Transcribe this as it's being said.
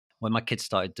when my kids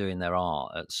started doing their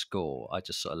art at school, I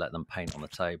just sort of let them paint on the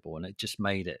table, and it just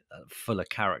made it full of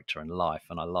character and life,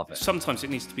 and I love it. Sometimes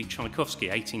it needs to be Tchaikovsky,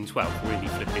 1812, really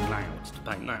flipping loud to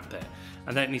paint that bit.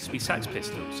 And then it needs to be Sex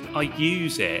Pistols. I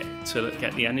use it to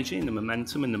get the energy and the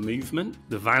momentum and the movement.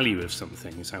 The value of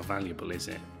something is how valuable is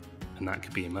it? And that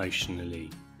could be emotionally,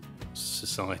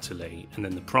 societally. And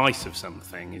then the price of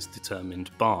something is determined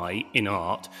by, in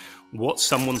art, what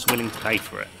someone's willing to pay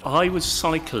for it. I was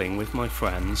cycling with my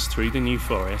friends through the New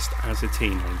Forest as a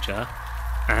teenager,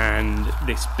 and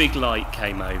this big light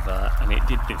came over and it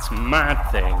did this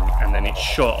mad thing, and then it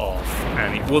shot off,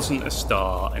 and it wasn't a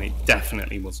star, and it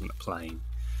definitely wasn't a plane.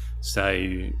 So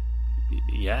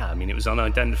yeah, I mean, it was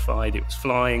unidentified, it was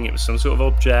flying, it was some sort of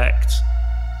object.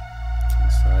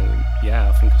 So yeah,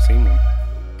 I think I've seen one.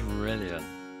 Brilliant.